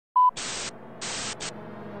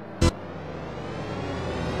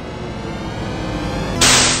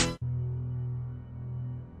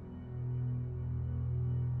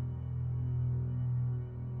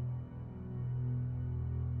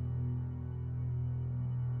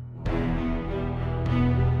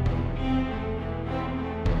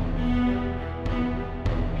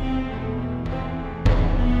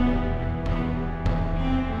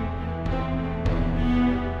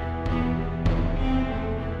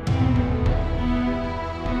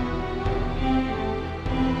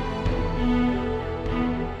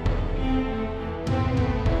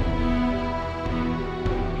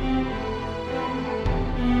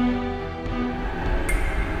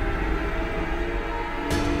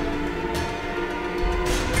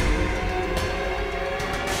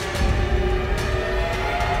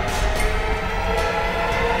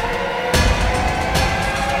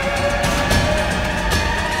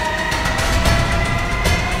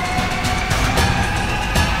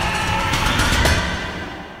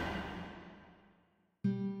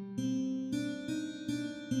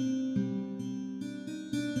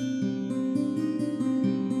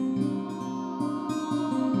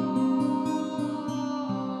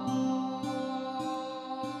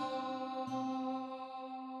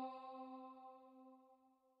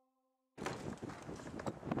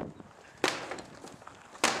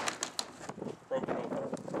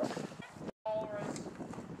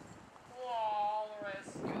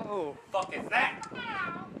Oh, fuck is that?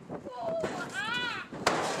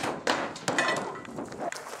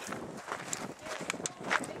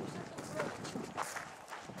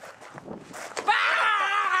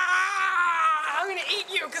 I'm gonna eat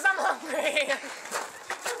you because I'm hungry.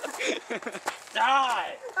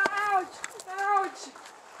 Die! Ouch! Ouch!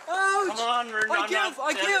 Ouch! Come on, we're not.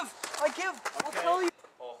 I give. Okay. I'll tell you.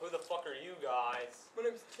 Oh, who the fuck are you guys? My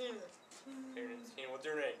name's Tina. Your name's Tina. What's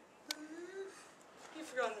your name? You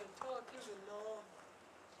forgot how to talk. He was a no.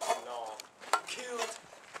 No. Killed.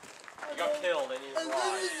 You got killed and you lied.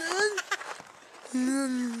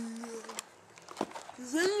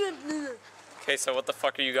 Okay, so what the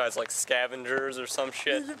fuck are you guys, like scavengers or some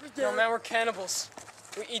shit? No, man, we're cannibals.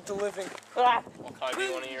 We eat the living. Well, can I be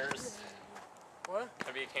one of yours? What? Can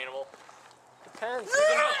I be a cannibal? Depends.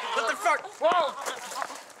 What the fuck? Whoa!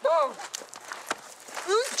 Whoa!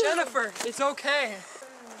 Jennifer, it's okay.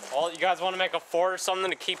 Well, you guys want to make a fort or something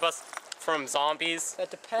to keep us from zombies? That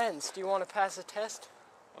depends. Do you want to pass a test?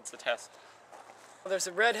 What's the test? Well, there's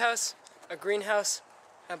a red house, a green house,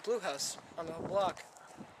 and a blue house on the whole block.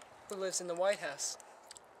 Who lives in the White House?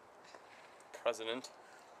 President.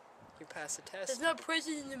 You pass the test. There's no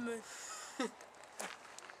president in my...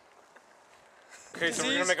 Okay, so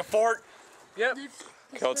we're gonna make a fort? Yep.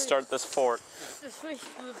 Okay, let's start this fort.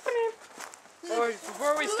 Oh,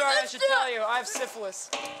 before we start, I should tell you, I have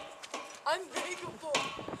syphilis. I'm capable.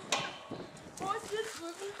 What's this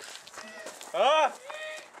movie? Ah!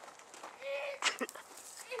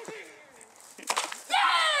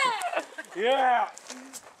 Yeah!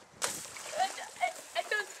 I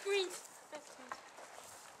got screens.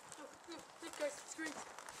 Look guys, screens.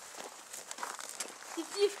 You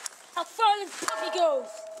see how far this puppy goes.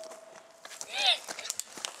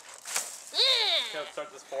 Okay, let's start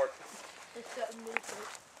this fort.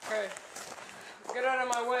 Okay. Get out of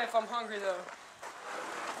my way if I'm hungry, though.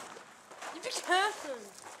 You be careful.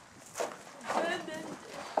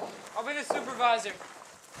 I'll be the supervisor.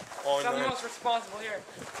 Oh, I'm the no. most responsible here.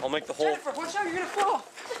 I'll make the whole... Jennifer, watch out, you're gonna fall.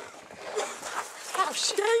 Oh,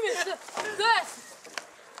 dang it. Good.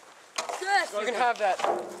 Good. You can have that.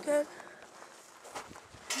 Good.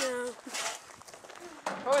 No.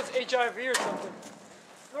 Oh, it's HIV or something.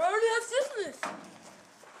 I already have syphilis.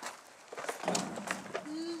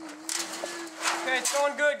 Okay, it's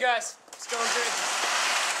going good, guys. It's going good.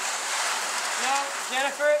 No,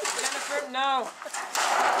 Jennifer, no.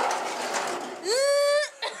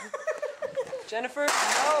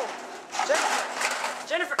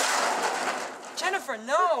 Jennifer, no. Jennifer,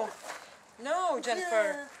 no. No,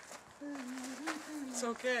 Jennifer. It's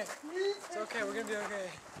okay. It's okay, we're gonna be okay.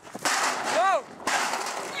 No!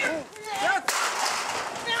 Yes!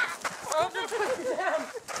 I'll have to put you down.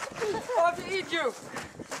 I'll have to eat you.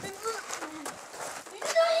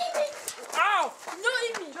 Ow! Not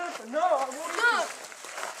even. Jennifer, no, I won't eat No.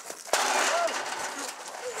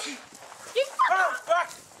 You you. Back!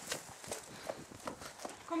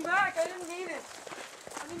 Come back, I didn't mean it.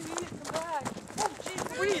 I didn't mean it, come back. Oh, jeez,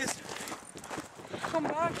 please. Come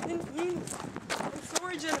back, I didn't mean it. I'm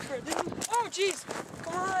sorry, Jennifer, I didn't. Oh, jeez,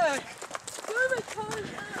 come back. Where am I calling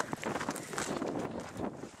out?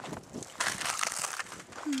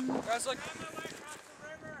 Guys, look.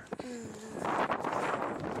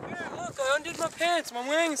 Yeah, look, I undid my pants, my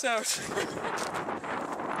wings out.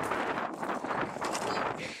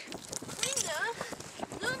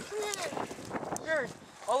 Here,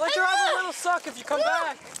 I'll let you have a little suck if you come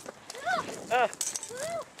back. Tons of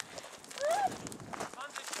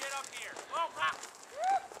shit up here. Oh, wow.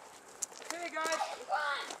 Okay, guys.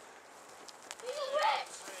 He's a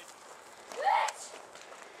witch! Witch!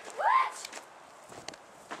 Witch!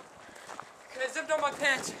 Okay, I zipped on my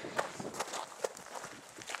pants.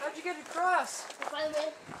 How'd you you get across? By the way.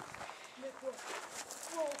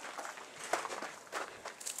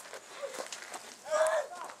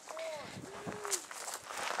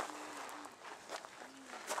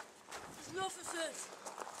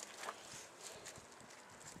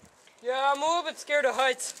 Yeah, I'm a little bit scared of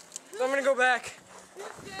heights, so I'm gonna go back.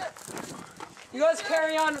 You guys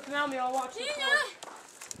carry on without me, I'll watch you. Be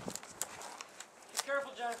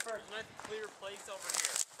careful, Jennifer. Nice clear place over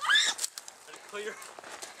here.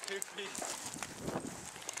 A clear piece.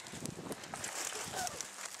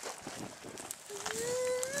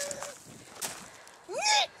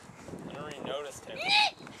 I already noticed him.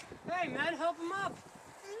 Hey, man, help him up.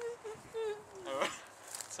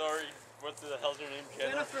 Sorry, what the hell's your name,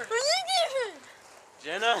 Jenna? Jennifer.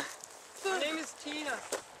 Jenna? My name is Tina.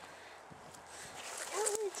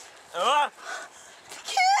 Ah!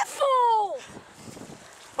 Careful!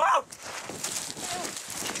 Oh!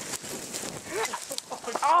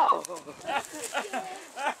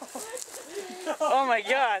 Oh my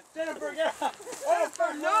god! Jennifer, get up!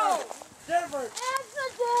 Jennifer, no! Jennifer!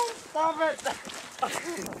 Accident! Stop it! I'm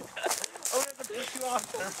gonna have to push you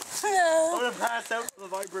off there. No. I'm gonna pass out from the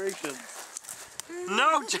vibrations.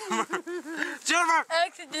 No, Jennifer! Jennifer!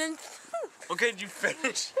 Accident. Okay, did you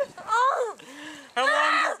finish? Oh!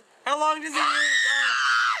 How long does it use?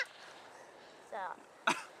 Stop.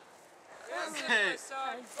 Okay.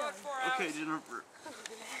 Okay, Jennifer.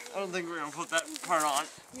 I don't think we're gonna put that part on.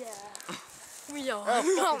 Yeah. We are.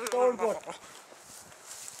 This works,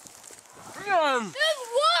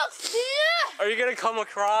 Tina! Are you gonna come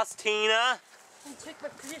across, Tina? And take my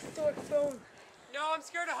prehistoric phone. No, I'm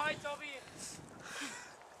scared of heights, I'll be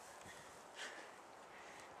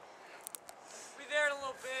there in a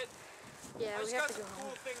little bit. Yeah, I we just have got to go some home.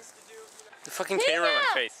 cool things to do. The fucking camera in my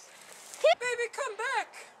face. Baby, come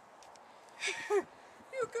back! You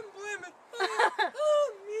can blame it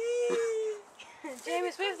on me!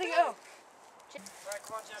 Jaimas, we have to go. Alright,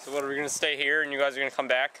 come on, Jeff. So what, are we gonna stay here and you guys are gonna come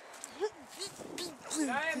back?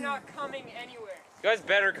 I am not coming anywhere. You guys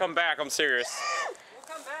better come back, I'm serious. We'll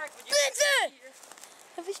come back, but you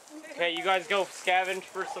Listen! Okay, you guys go scavenge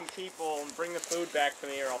for some people and bring the food back to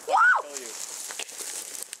me or I'll fucking kill you.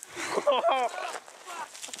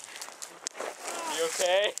 You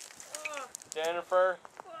okay? Jennifer?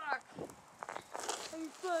 Fuck. I'm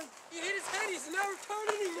fine. He hit his head, he's not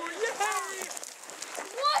retarded anymore. Yay!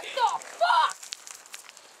 What the fuck?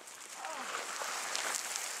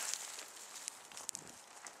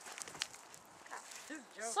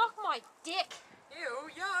 Suck my dick. Ew,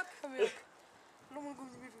 yuck. Come here.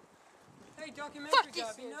 Hey, documentary Fuck guy,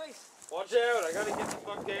 this be thing. nice. Watch out, I gotta get the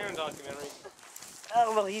fuck down documentary.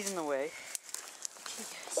 Oh, well, he's in the way.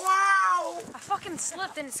 Wow! I fucking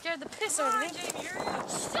slipped and it scared the piss out of Come me. on, Jamie, hurry up.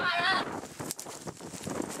 Shut up!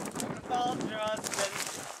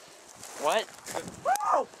 What?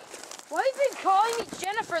 Wow! Why have you been calling me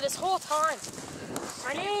Jennifer this whole time?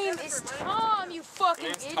 My name is Jennifer, Tom, you fucking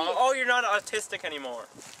Name's idiot. Tom. Oh, you're not autistic anymore.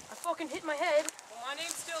 I fucking hit my head. Well, my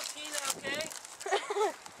name's still Tina, okay? I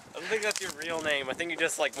don't think that's your real name. I think you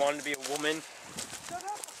just like wanted to be a woman. Shut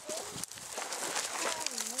up.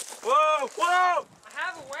 Whoa! Whoa! I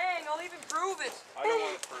have a wang, I'll even prove it. I don't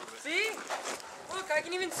want to prove it. See? Look, I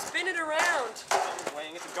can even spin it around.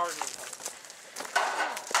 Wayne, it's a gardening company.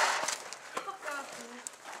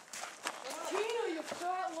 Tina, you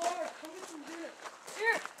fat lord, come get some dinner.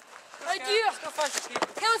 Here. Let's Idea. go find some people.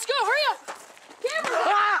 Okay, let's go. Hurry up. Camera.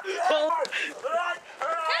 Camera.